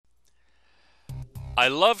I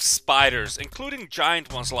love spiders, including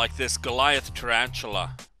giant ones like this Goliath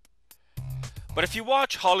tarantula. But if you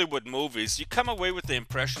watch Hollywood movies, you come away with the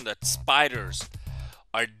impression that spiders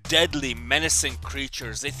are deadly, menacing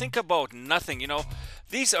creatures. They think about nothing, you know.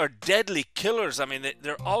 These are deadly killers. I mean,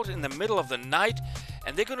 they're out in the middle of the night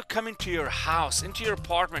and they're going to come into your house, into your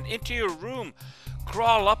apartment, into your room,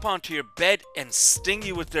 crawl up onto your bed and sting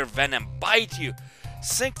you with their venom, bite you,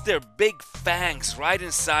 sink their big fangs right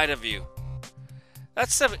inside of you.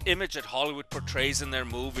 That's the image that Hollywood portrays in their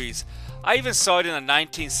movies. I even saw it in the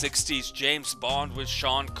 1960s, James Bond with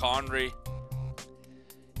Sean Connery.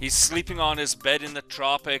 He's sleeping on his bed in the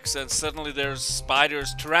tropics and suddenly there's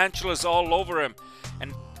spiders, tarantulas all over him.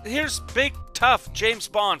 And here's big, tough James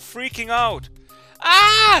Bond freaking out.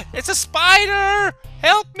 Ah! It's a spider!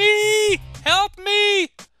 Help me! Help me!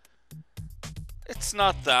 It's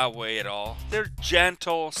not that way at all. They're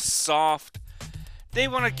gentle, soft. They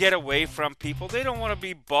want to get away from people. They don't want to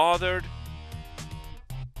be bothered.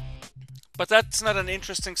 But that's not an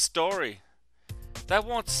interesting story. That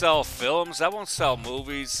won't sell films. That won't sell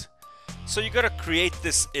movies. So you got to create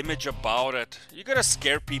this image about it. You got to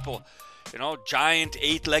scare people. You know, giant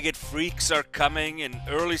eight-legged freaks are coming. In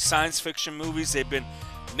early science fiction movies, they've been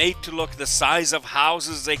made to look the size of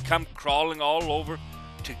houses. They come crawling all over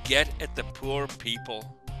to get at the poor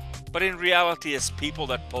people. But in reality, it's people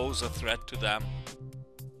that pose a threat to them.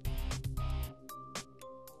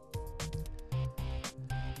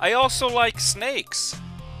 I also like snakes.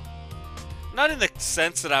 Not in the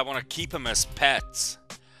sense that I want to keep them as pets,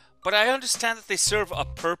 but I understand that they serve a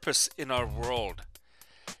purpose in our world.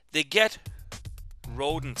 They get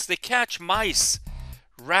rodents, they catch mice,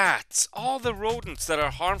 rats, all the rodents that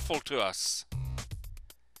are harmful to us.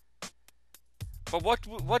 But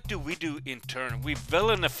what do we do in turn? We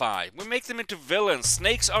villainify. We make them into villains.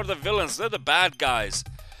 Snakes are the villains. They're the bad guys.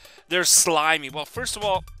 They're slimy. Well, first of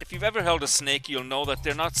all, if you've ever held a snake, you'll know that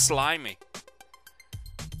they're not slimy.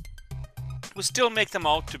 We still make them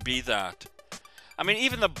out to be that. I mean,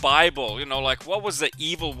 even the Bible, you know, like what was the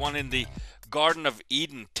evil one in the Garden of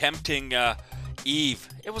Eden tempting Eve?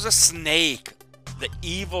 It was a snake. The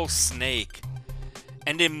evil snake.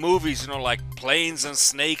 And in movies, you know, like planes and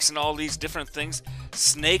snakes and all these different things,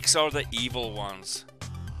 snakes are the evil ones.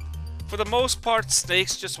 For the most part,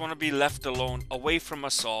 snakes just want to be left alone, away from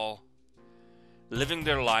us all, living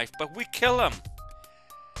their life, but we kill them.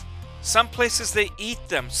 Some places they eat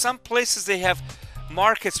them. Some places they have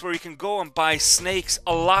markets where you can go and buy snakes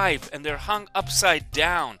alive and they're hung upside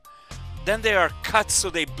down. Then they are cut so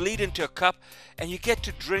they bleed into a cup and you get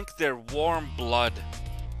to drink their warm blood.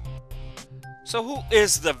 So who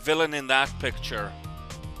is the villain in that picture?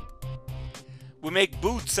 We make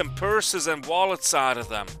boots and purses and wallets out of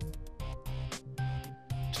them.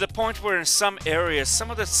 To the point where in some areas, some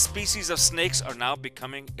of the species of snakes are now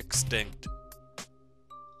becoming extinct.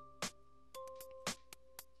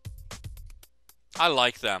 I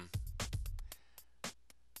like them.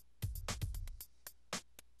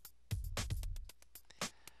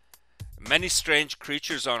 Many strange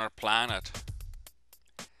creatures on our planet.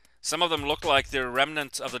 Some of them look like they're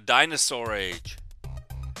remnants of the dinosaur age.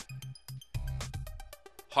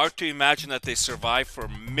 Hard to imagine that they survived for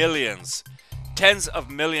millions, tens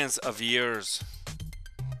of millions of years.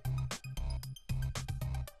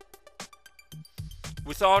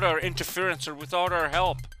 Without our interference or without our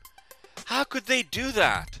help. How could they do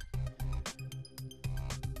that?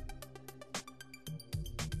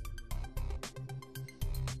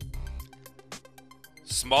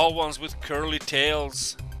 Small ones with curly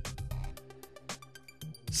tails.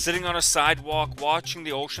 Sitting on a sidewalk watching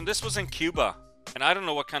the ocean. This was in Cuba. And I don't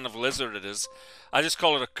know what kind of lizard it is. I just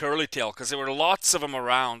call it a curly tail because there were lots of them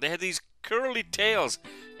around. They had these curly tails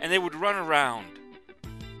and they would run around.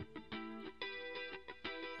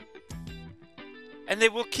 And they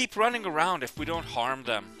will keep running around if we don't harm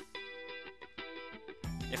them.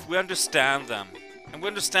 If we understand them. And we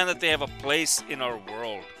understand that they have a place in our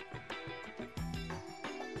world.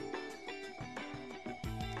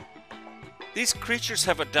 These creatures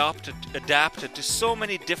have adapted to so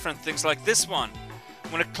many different things, like this one.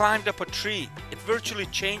 When it climbed up a tree, it virtually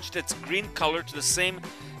changed its green color to the same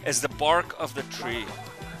as the bark of the tree.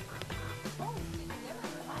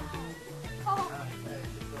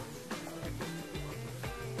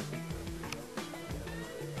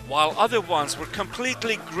 While other ones were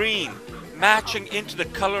completely green, matching into the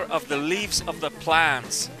color of the leaves of the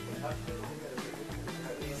plants.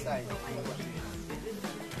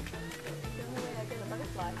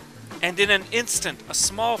 And in an instant, a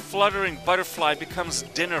small fluttering butterfly becomes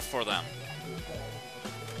dinner for them.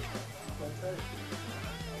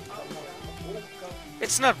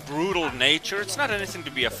 It's not brutal nature. It's not anything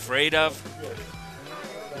to be afraid of.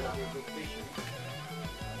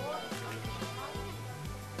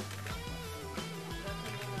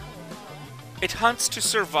 It hunts to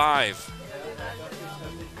survive,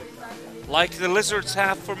 like the lizards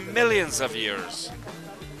have for millions of years.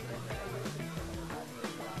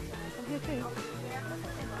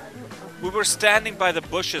 We were standing by the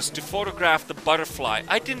bushes to photograph the butterfly.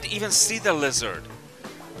 I didn't even see the lizard.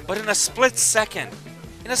 But in a split second,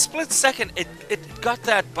 it got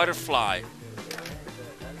that butterfly.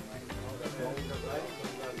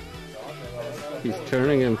 He's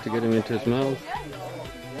turning him to get him into his mouth.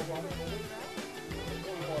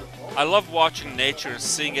 I love watching nature and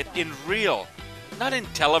seeing it in real, not in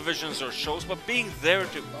televisions or shows, but being there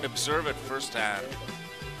to observe it firsthand.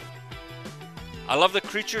 I love the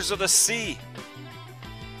creatures of the sea.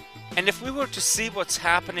 And if we were to see what's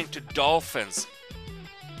happening to dolphins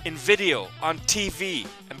in video, on TV,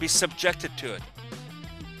 and be subjected to it,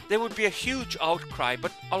 there would be a huge outcry,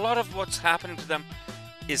 but a lot of what's happening to them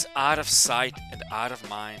is out of sight and out of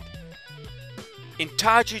mind. In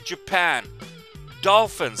Taiji, Japan,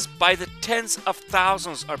 dolphins by the tens of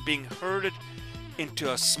thousands are being herded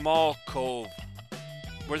into a small cove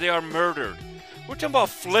where they are murdered. We're talking about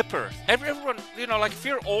Flipper. Everyone, you know, like if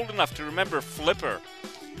you're old enough to remember Flipper,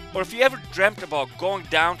 or if you ever dreamt about going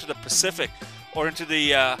down to the Pacific or into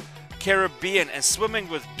the Caribbean and swimming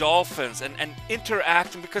with dolphins and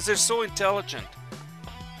interacting because they're so intelligent.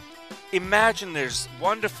 Imagine there's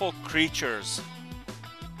wonderful creatures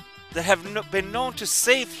that have been known to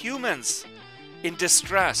save humans in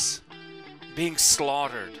distress being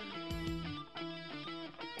slaughtered.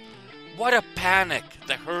 What a panic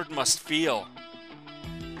the herd must feel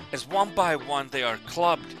as one by one they are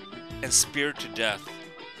clubbed and speared to death.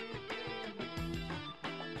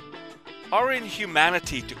 Our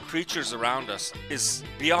inhumanity to creatures around us is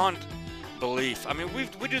beyond belief. I mean,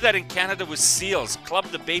 we do that in Canada with seals, club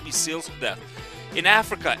the baby seals to death. In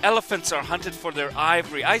Africa, elephants are hunted for their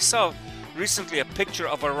ivory. I saw recently a picture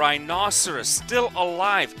of a rhinoceros still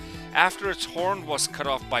alive after its horn was cut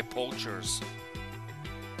off by poachers.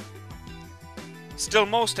 Still,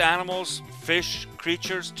 most animals, fish,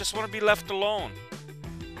 creatures just want to be left alone.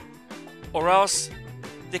 Or else,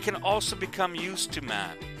 they can also become used to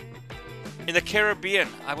man. In the Caribbean,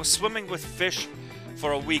 I was swimming with fish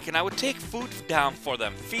for a week, and I would take food down for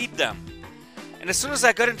them, feed them. And as soon as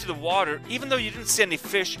I got into the water, even though you didn't see any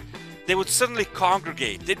fish, they would suddenly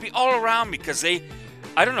congregate. They'd be all around me because they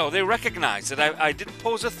recognized that I didn't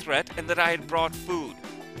pose a threat and that I had brought food.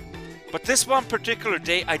 But this one particular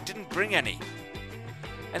day, I didn't bring any.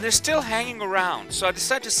 And they're still hanging around, so I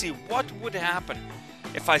decided to see what would happen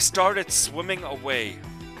if I started swimming away.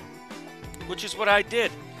 Which is what I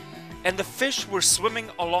did. And the fish were swimming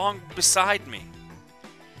along beside me.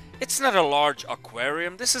 It's not a large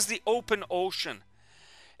aquarium. This is the open ocean.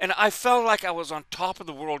 And I felt like I was on top of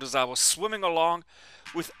the world as I was swimming along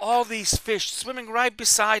with all these fish swimming right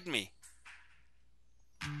beside me.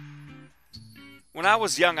 When I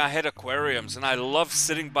was young, I had aquariums, and I loved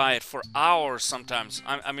sitting by it for hours sometimes.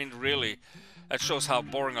 I mean, really, that shows how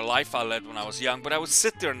boring a life I led when I was young. But I would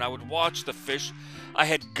sit there and I would watch the fish. I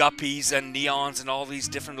had guppies and neons and all these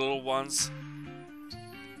different little ones.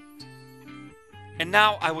 And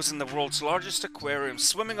now I was in the world's largest aquarium,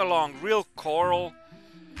 swimming along real coral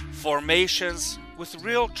formations with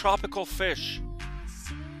real tropical fish.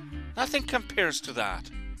 Nothing compares to that.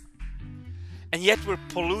 And yet we're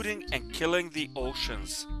polluting and killing the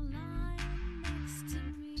oceans.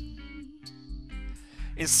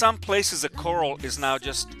 In some places, the coral is now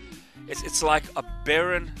just, it's like a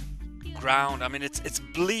barren ground. I mean, it's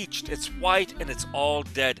bleached, it's white, and it's all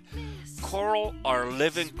dead. Coral are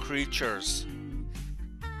living creatures.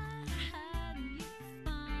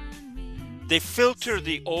 They filter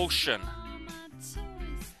the ocean.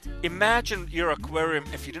 Imagine your aquarium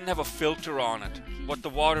if you didn't have a filter on it. What the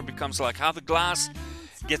water becomes like, how the glass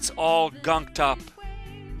gets all gunked up.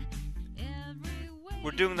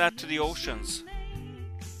 We're doing that to the oceans.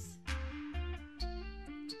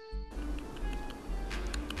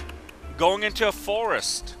 Going into a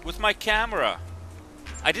forest with my camera.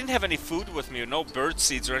 I didn't have any food with me, no bird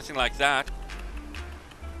seeds or anything like that.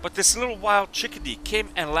 But this little wild chickadee came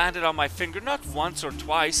and landed on my finger, not once or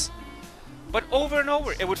twice, but over and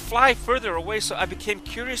over. It would fly further away, so I became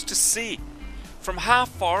curious to see from how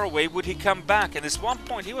far away would he come back. And at one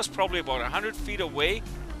point, he was probably about 100 feet away.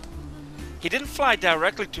 He didn't fly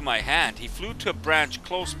directly to my hand. He flew to a branch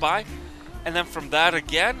close by, and then from that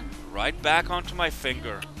again, right back onto my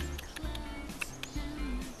finger.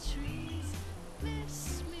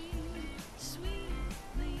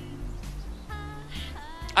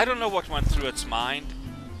 I don't know what went through its mind,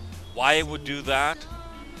 why it would do that.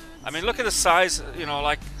 I mean, look at the size, you know,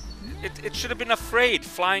 like, it should have been afraid,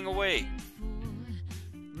 flying away.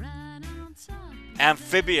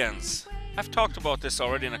 Amphibians. I've talked about this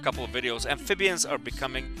already in a couple of videos. Amphibians are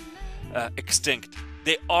becoming extinct.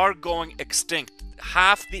 They are going extinct.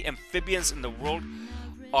 Half the amphibians in the world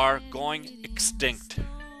are going extinct.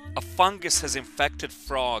 A fungus has infected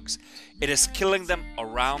frogs. It is killing them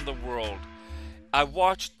around the world. I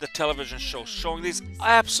watched the television show showing these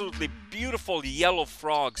absolutely beautiful yellow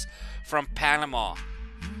frogs from Panama.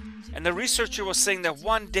 And the researcher was saying that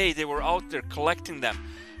one day they were out there collecting them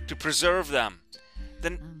to preserve them.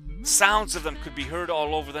 Then sounds of them could be heard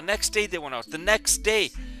all over. The next day they went out. The next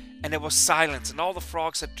day, and there was silence. And all the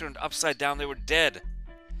frogs had turned upside down. They were dead.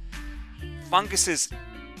 Fungus is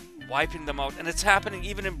wiping them out. And it's happening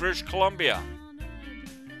even in British Columbia.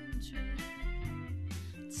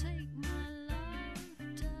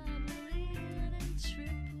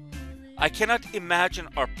 I cannot imagine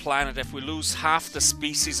our planet if we lose half the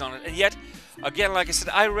species on it. And yet, again, like I said,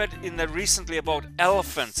 I read in there recently about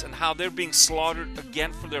elephants and how they're being slaughtered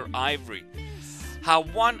again for their ivory. How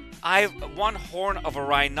one horn of a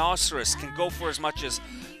rhinoceros can go for as much as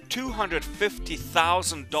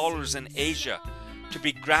 $250,000 in Asia to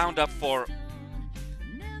be ground up for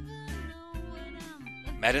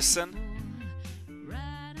medicine.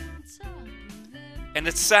 And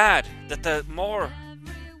it's sad that the more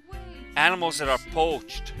animals that are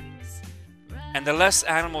poached and the less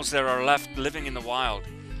animals that are left living in the wild,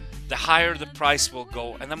 the higher the price will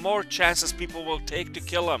go and the more chances people will take to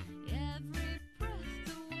kill them.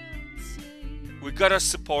 We gotta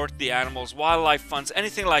support the animals, wildlife funds,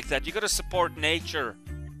 anything like that. You gotta support nature.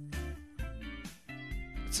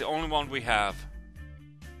 It's the only one we have.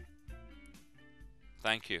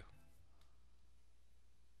 Thank you.